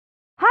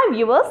Hi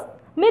viewers,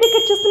 మీరు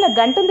ఇక్కడ చూస్తున్న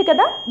గంట ఉంది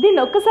కదా, దీన్ని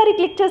ఒక్కసారి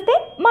క్లిక్ చేస్తే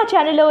మా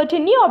ఛానల్లో వచ్చే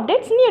న్యూ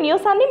అప్డేట్స్,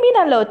 న్యూస్ అన్ని మీ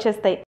దానిలో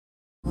వచ్చేస్తాయి.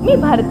 మీ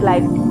భారత్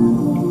లైవ్.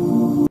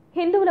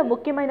 హిందువుల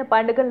ముఖ్యమైన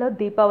పండుగల్లో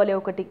దీపావళి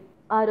ఒకటి.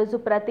 ఆ రోజు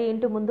ప్రతి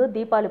ఇంటి ముందు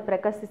దీపాలు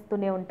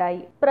ప్రకాశిస్తూనే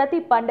ఉంటాయి.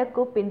 ప్రతి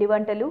పండగకు పిండి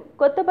వంటలు,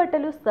 కొత్త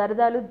బట్టలు,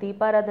 సరదాలు,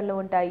 దీపారాధనలు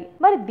ఉంటాయి.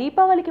 మరి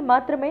దీపావళికి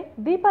మాత్రమే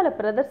దీపాల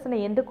ప్రదర్శన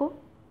ఎందుకు?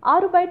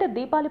 ఆరు బయట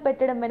దీపాలు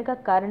పెట్టడం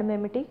వెనుక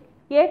కారణమేమిటి?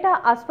 ఏటా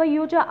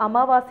అశ్వయుజ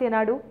అమావాస్య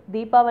నాడు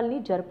దీపావళిని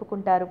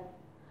జరుపుకుంటారు.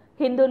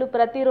 హిందువులు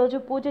ప్రతిరోజు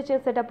పూజ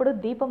చేసేటప్పుడు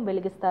దీపం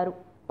వెలిగిస్తారు.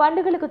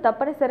 పండుగలకు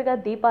తప్పనిసరిగా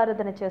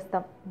దీపారాధన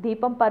చేస్తాం.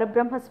 దీపం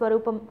పరబ్రహ్మ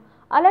స్వరూపం.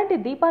 అలాంటి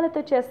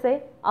దీపాలతో చేసే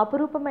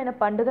అపురూపమైన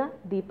పండుగ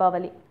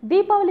దీపావళి.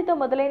 దీపావళితో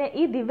మొదలైన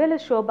ఈ దివ్యల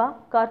శోభ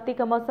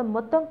కార్తీక మాసం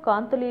మొత్తం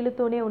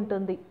కాంతులీలుతూనే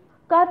ఉంటుంది.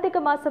 కార్తీక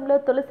మాసంలో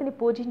తులసిని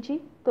పూజించి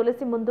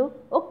తులసి ముందు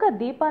ఒక్క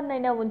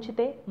దీపాన్నైనా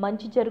ఉంచితే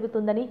మంచి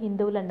జరుగుతుందని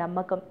హిందువుల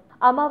నమ్మకం.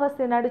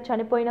 అమావాస్య నాడు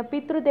చనిపోయిన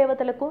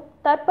పితృదేవతలకు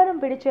తర్పణం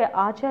విడిచే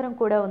ఆచారం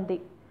కూడా ఉంది.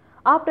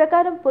 ఆ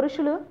ప్రకారం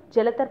పురుషులు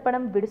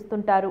జలతర్పణం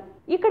విడుస్తుంటారు.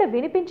 ఇక్కడ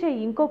వినిపించే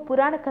ఇంకో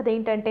పురాణ కథ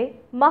ఏంటంటే,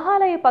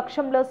 మహాలయ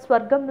పక్షంలో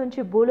స్వర్గం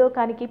నుంచి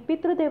భూలోకానికి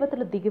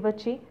పితృదేవతలు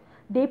దిగివచ్చి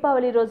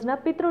దీపావళి రోజున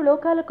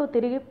పితృలోకాలకు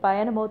తిరిగి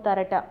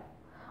పయనమవుతారట.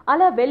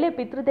 అలా వెళ్లే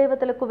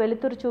పితృదేవతలకు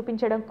వెలుతురు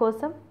చూపించడం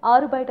కోసం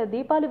ఆరు బయట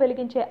దీపాలు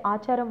వెలిగించే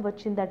ఆచారం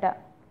వచ్చిందట.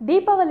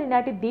 దీపావళి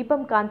నాటి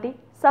దీపం కాంతి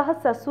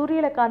సహస్ర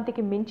సూర్యుల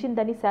కాంతికి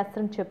మించిందని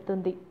శాస్త్రం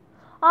చెప్తుంది.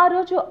 ఆ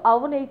రోజు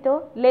ఆవు నెయ్యితో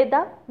లేదా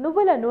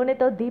నువ్వుల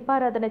నూనెతో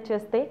దీపారాధన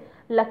చేస్తే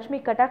లక్ష్మీ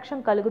కటాక్షం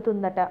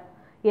కలుగుతుందట.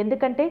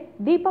 ఎందుకంటే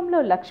దీపంలో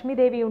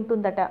లక్ష్మీదేవి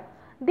ఉంటుందట.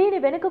 దీని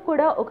వెనుక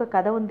కూడా ఒక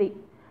కథ ఉంది.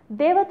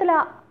 దేవతల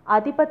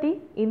అధిపతి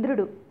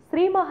ఇంద్రుడు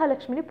శ్రీ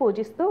మహాలక్ష్మిని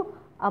పూజిస్తూ,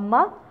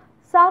 అమ్మా,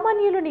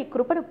 సామాన్యులు నీ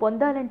కృపను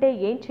పొందాలంటే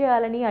ఏం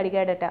చేయాలని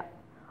అడిగాడట.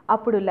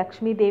 అప్పుడు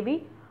లక్ష్మీదేవి,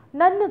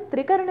 నన్ను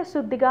త్రికరణ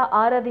శుద్ధిగా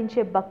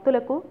ఆరాధించే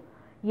భక్తులకు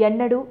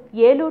ఎన్నడూ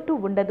ఏ లోటు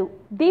ఉండదు.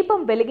 దీపం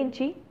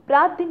వెలిగించి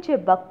ప్రార్థించే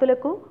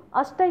భక్తులకు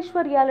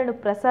అష్టైశ్వర్యాలను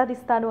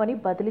ప్రసాదిస్తాను అని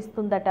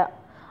బదిలిస్తుందట.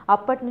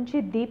 అప్పటి నుంచి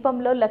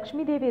దీపంలో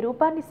లక్ష్మీదేవి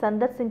రూపాన్ని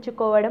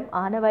సందర్శించుకోవడం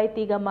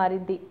ఆనవాయితీగా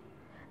మారింది.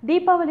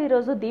 దీపావళి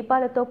రోజు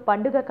దీపాలతో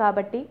పండుగ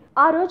కాబట్టి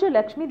ఆ రోజు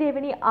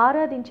లక్ష్మీదేవిని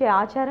ఆరాధించే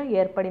ఆచారం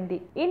ఏర్పడింది.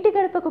 ఇంటి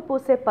గడపకు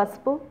పూసే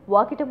పసుపు,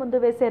 వాకిట ముందు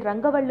వేసే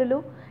రంగవల్లులు,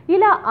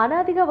 ఇలా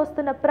అనాదిగా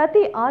వస్తున్న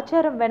ప్రతి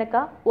ఆచారం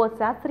వెనుక ఓ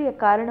శాస్త్రీయ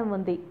కారణం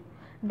ఉంది.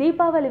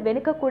 దీపావళి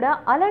వెనుక కూడా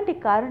అలాంటి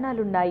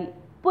కారణాలున్నాయి.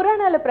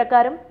 పురాణాల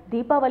ప్రకారం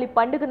దీపావళి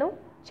పండుగను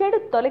చెడు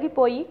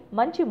తొలగిపోయి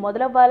మంచి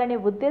మొదలవ్వాలనే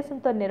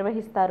ఉద్దేశంతో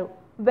నిర్వహిస్తారు.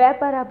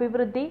 వ్యాపార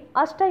అభివృద్ధి,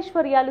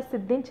 అష్టైశ్వర్యాలు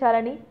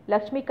సిద్ధించాలని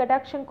లక్ష్మీ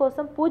కటాక్షం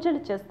కోసం పూజలు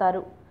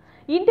చేస్తారు.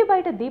 ఇంటి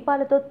బయట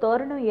దీపాలతో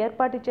తోరణం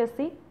ఏర్పాటు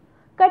చేసి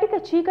కటిక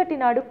చీకటి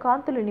నాడు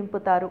కాంతులు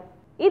నింపుతారు.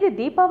 ఇది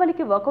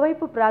దీపావళికి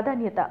ఒకవైపు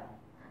ప్రాధాన్యత.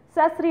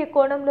 శాస్త్రీయ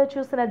కోణంలో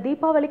చూసిన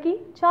దీపావళికి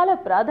చాలా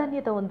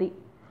ప్రాధాన్యత ఉంది.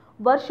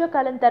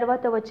 వర్షాకాలం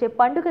తర్వాత వచ్చే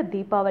పండుగ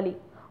దీపావళి.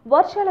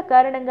 వర్షాల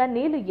కారణంగా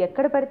నీళ్లు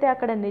ఎక్కడ పడితే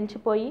అక్కడ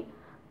నిలిచిపోయి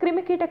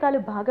క్రిమికీటకాలు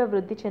బాగా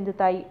వృద్ధి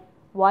చెందుతాయి.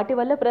 వాటి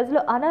వల్ల ప్రజలు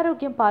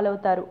అనారోగ్యం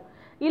పాలవుతారు.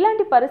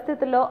 ఇలాంటి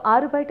పరిస్థితుల్లో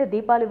ఆరు బయట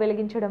దీపాలు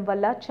వెలిగించడం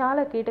వల్ల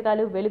చాలా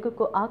కీటకాలు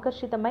వెలుగుకు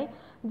ఆకర్షితమై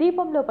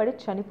దీపంలో పడి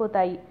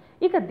చనిపోతాయి.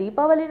 ఇక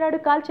దీపావళి నాడు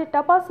కాల్చే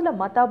టపాసుల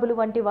మతాబులు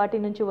వంటి వాటి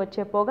నుంచి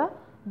వచ్చే పొగ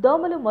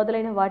దోమలు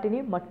మొదలైన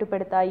వాటిని మట్టు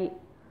పెడతాయి.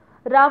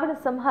 రావణ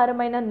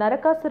సంహారమైన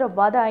నరకాసుర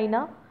వధ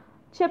అయినా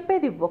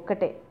చెప్పేది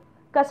ఒక్కటే,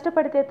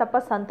 కష్టపడితే తప్ప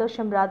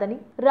సంతోషం రాదని.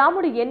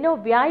 రాముడు ఎన్నో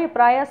వ్యాయ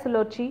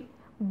ప్రయాసలోర్చి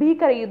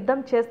భీకర యుద్ధం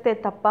చేస్తే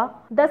తప్ప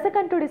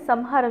దశకంఠుడి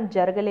సంహారం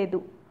జరగలేదు.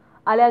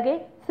 అలాగే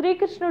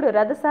శ్రీకృష్ణుడు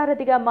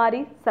రథసారథిగా మారి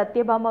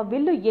సత్యభామ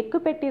విల్లు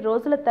ఎక్కుపెట్టి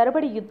రోజుల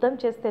తరబడి యుద్ధం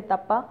చేస్తే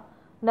తప్ప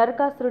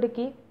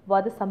నరకాసురుడికి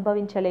వధ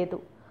సంభవించలేదు.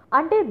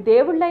 అంటే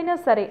దేవుళ్ళైనా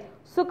సరే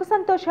సుఖ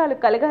సంతోషాలు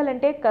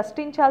కలగాలంటే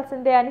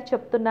కష్టించాల్సిందే అని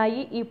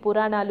చెప్తున్నాయి ఈ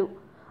పురాణాలు.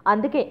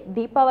 అందుకే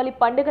దీపావళి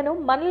పండుగను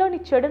మనలోని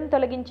చెడును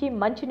తొలగించి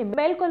మంచిని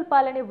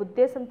మేల్కొల్పాలనే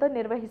ఉద్దేశంతో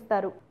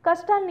నిర్వహిస్తారు.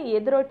 కష్టాల్ని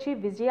ఎదురొచ్చి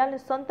విజయాలను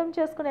సొంతం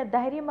చేసుకునే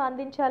ధైర్యం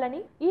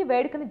అందించాలని ఈ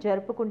వేడుకను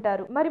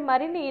జరుపుకుంటారు.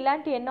 మరిన్ని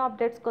ఇలాంటి ఎన్నో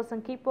అప్డేట్స్ కోసం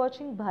కీప్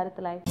వాచింగ్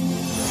భారత్ లైవ్.